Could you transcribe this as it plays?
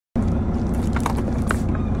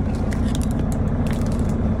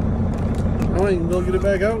you can go get it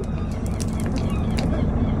back out.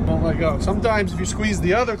 Won't let go. Sometimes if you squeeze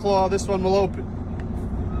the other claw, this one will open.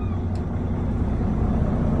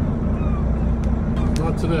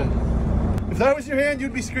 Not today. If that was your hand,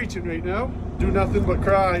 you'd be screeching right now. Do nothing but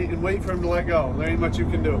cry and wait for him to let go. There ain't much you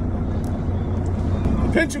can do.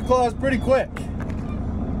 The pincher claw is pretty quick.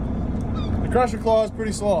 The crusher claw is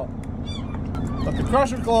pretty slow. But the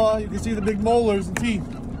crusher claw, you can see the big molars and teeth.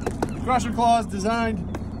 The crusher claw is designed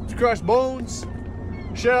to crush bones,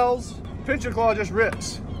 shells. Pincher claw just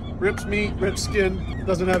rips. Rips meat, rips skin.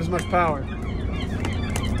 Doesn't have as much power.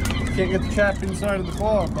 Can't get the cap inside of the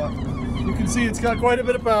claw, but you can see it's got quite a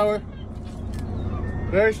bit of power.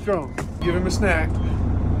 Very strong. Give him a snack.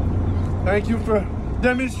 Thank you for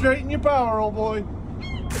demonstrating your power, old boy.